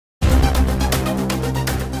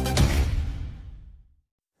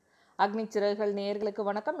அக்னி சிறகுகள் நேயர்களுக்கு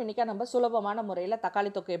வணக்கம். இன்னைக்கு நம்ம சுலபமான முறையில் தக்காளி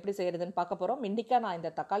தொக்கு எப்படி செய்யறதுன்னு பார்க்க போறோம். இன்னைக்கு நான் இந்த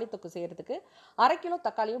தக்காளி தொக்கு செய்யறதுக்கு 1/2 கிலோ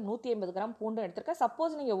தக்காளியும் 150 கிராம் பூண்டும் எடுத்துருக்கேன்.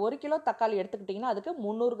 சப்போஸ் நீங்க 1 கிலோ தக்காளி எடுத்துக்கிட்டீங்கன்னா அதுக்கு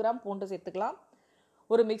 300 கிராம் பூண்டு சேர்த்துக்கலாம்.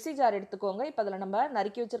 ஒரு மிக்ஸி ஜார் எடுத்துக்கோங்க. இப்போ அதில் நம்ம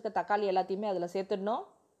நறுக்கி வச்சிருக்க தக்காளி எல்லாத்தையுமே அதில் சேர்த்துடணும்.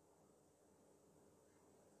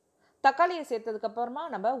 தக்காளியை சேர்த்ததுக்கு அப்புறமா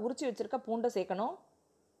நம்ம உரிச்சு வச்சிருக்க பூண்டை சேர்க்கணும்.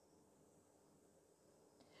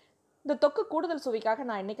 இந்த தொக்கு கூடுதல் சுவைக்காக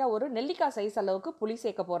நான் இன்னைக்கு ஒரு நெல்லிக்காய் சைஸ் அளவுக்கு புளி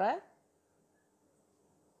சேர்க்க போறேன்.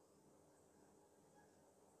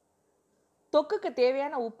 தொக்குக்கு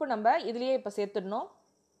தேவையான உப்பு நம்ம இதுலயே இப்போ சேர்த்துடணும்.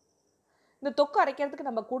 இந்த தொக்கு அரைக்கிறதுக்கு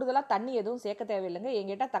நம்ம கூடுதலாக தண்ணி எதுவும் சேர்க்க தேவையில்லைங்க.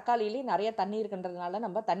 எங்கிட்ட தக்காளியிலேயே நிறைய தண்ணி இருக்குன்றதுனால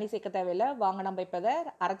நம்ம தண்ணி சேர்க்க தேவையில்லை. வாங்க நம்ம இப்போ இதை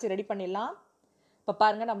அரைச்சி ரெடி பண்ணிடலாம். இப்போ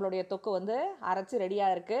பாருங்க, நம்மளுடைய தொக்கு வந்து அரைச்சி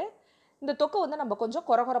ரெடியாக இருக்குது. இந்த தொக்கு வந்து நம்ம கொஞ்சம்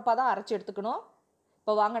கொரகொரப்பாக தான் அரைச்சி எடுத்துக்கணும்.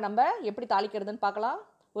 இப்போ வாங்க நம்ம எப்படி தாளிக்கிறதுன்னு பார்க்கலாம்.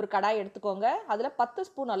 ஒரு கடாய் எடுத்துக்கோங்க. அதில் 10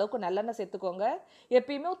 ஸ்பூன் அளவுக்கு நல்லெண்ணெய் சேர்த்துக்கோங்க.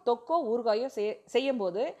 எப்பயுமே தொக்கோ ஊறுகாயோ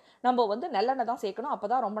செய்யும்போது நம்ம வந்து நல்லெண்ணெய் தான் சேர்க்கணும். அப்போ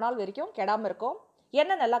தான் ரொம்ப நாள் வரைக்கும் கெடாமல் இருக்கும்.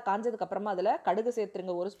 எண்ணெய் நல்லா காஞ்சதுக்கப்புறமா அதில் கடுகு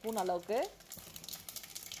சேர்த்துருங்க. 1 ஸ்பூன் அளவுக்கு.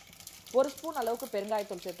 1 ஸ்பூன் அளவுக்கு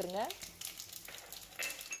பெருங்காயத்தூள் சேர்த்துருங்க.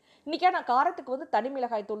 இன்றைக்கி நான் காரத்துக்கு வந்து தனி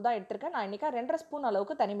மிளகாய் தூள் தான் எடுத்திருக்கேன். நான் இன்றைக்கி 2.5 ஸ்பூன்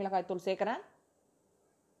அளவுக்கு தனி மிளகாய் தூள் சேர்க்குறேன்.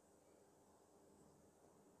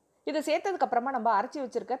 இதை சேர்த்ததுக்கப்புறமா நம்ம அரைச்சி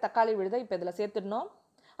வச்சுருக்க தக்காளி விழுதை இப்போ இதில் சேர்த்துடணும்.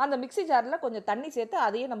 அந்த மிக்ஸி ஜாரில் கொஞ்சம் தண்ணி சேர்த்து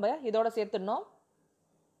அதையும் நம்ம இதோட சேர்த்துடணும்.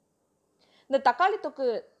 இந்த தக்காளி தொக்கு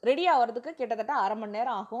ரெடி ஆகிறதுக்கு கிட்டத்தட்ட 1/2 மணி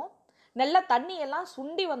நேரம் ஆகும். நல்லா தண்ணியெல்லாம்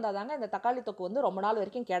சுண்டி வந்தால் தாங்க இந்த தக்காளி தொக்கு வந்து ரொம்ப நாள்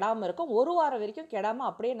வரைக்கும் கெடாமல் இருக்கும். 1 வாரம் வரைக்கும் கெடாமல்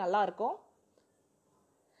அப்படியே நல்லா இருக்கும்.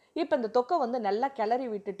 இப்போ இந்த தொக்கை வந்து நல்லா கிளறி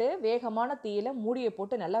விட்டுட்டு வேகமான தீயில மூடியை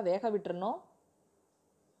போட்டு நல்லா வேக விட்டுறணும்.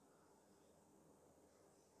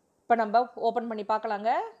 இப்போ நம்ம ஓப்பன் பண்ணி பார்க்கலாங்க.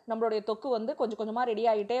 நம்மளுடைய தொக்கு வந்து கொஞ்சம் கொஞ்சமாக ரெடி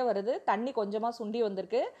ஆகிட்டே வருது. தண்ணி கொஞ்சமாக சுண்டி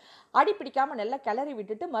வந்திருக்கு. அடி பிடிக்காமல் நல்லா கிளறி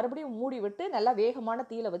விட்டுட்டு மறுபடியும் மூடி விட்டு நல்லா வேகமான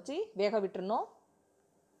தீயில வச்சு வேக விட்டுறணும்.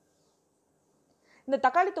 இந்த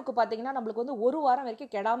தக்காளி தொக்கு பார்த்தீங்கன்னா நம்மளுக்கு வந்து 1 வாரம்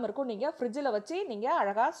வரைக்கும் கெடாமல் இருக்கும். நீங்கள் ஃப்ரிட்ஜில் வச்சு நீங்கள்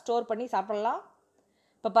அழகாக ஸ்டோர் பண்ணி சாப்பிடலாம்.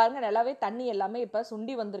 இப்போ பாருங்கள், நல்லாவே தண்ணி எல்லாமே இப்போ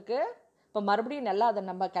சுண்டி வந்திருக்கு. இப்போ மறுபடியும் நல்லா அதை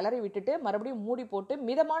நம்ம கிளறி விட்டுட்டு மறுபடியும் மூடி போட்டு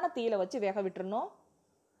மிதமான தீயில வச்சு வேக விட்டுறணும்.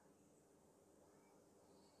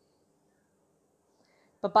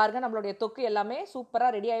 இப்போ பாருங்கள், நம்மளுடைய தொக்கு எல்லாமே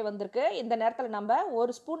சூப்பராக ரெடியாகி வந்திருக்கு. இந்த நேரத்தில் நம்ம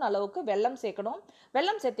 1 ஸ்பூன் அளவுக்கு வெல்லம் சேர்க்கணும்.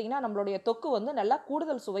 வெல்லம் சேர்த்திங்கன்னா நம்மளுடைய தொக்கு வந்து நல்லா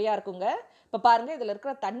கூடுதல் சுவையாக இருக்குங்க. இப்போ பாருங்கள், இதில்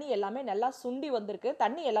இருக்கிற தண்ணி எல்லாமே நல்லா சுண்டி வந்திருக்கு.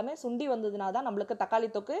 தண்ணி எல்லாமே சுண்டி வந்ததுனா தான் நம்மளுக்கு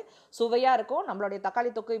தக்காளி தொக்கு சுவையாக இருக்கும். நம்மளுடைய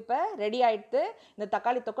தக்காளி தொக்கு இப்போ ரெடி ஆகிடுது. இந்த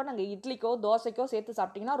தக்காளி தொக்கை நாங்கள் இட்லிக்கோ தோசைக்கோ சேர்த்து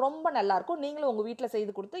சாப்பிட்டிங்கன்னா ரொம்ப நல்லாயிருக்கும். நீங்களும் உங்கள் வீட்டில்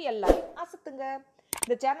செய்து கொடுத்து எல்லாரும் அசத்துங்க.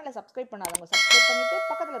 இந்த சேனலை சப்ஸ்கிரைப் பண்ணாதவங்க சப்ஸ்கிரைப் பண்ணிவிட்டு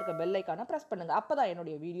பக்கத்தில் இருக்க பெல் ஐக்கானை ப்ரெஸ் பண்ணுங்கள். அப்போ தான்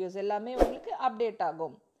என்னுடைய வீடியோஸ் எல்லாமே உங்களுக்கு அப்டேட்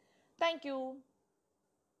ஆகும். தேங்க்யூ.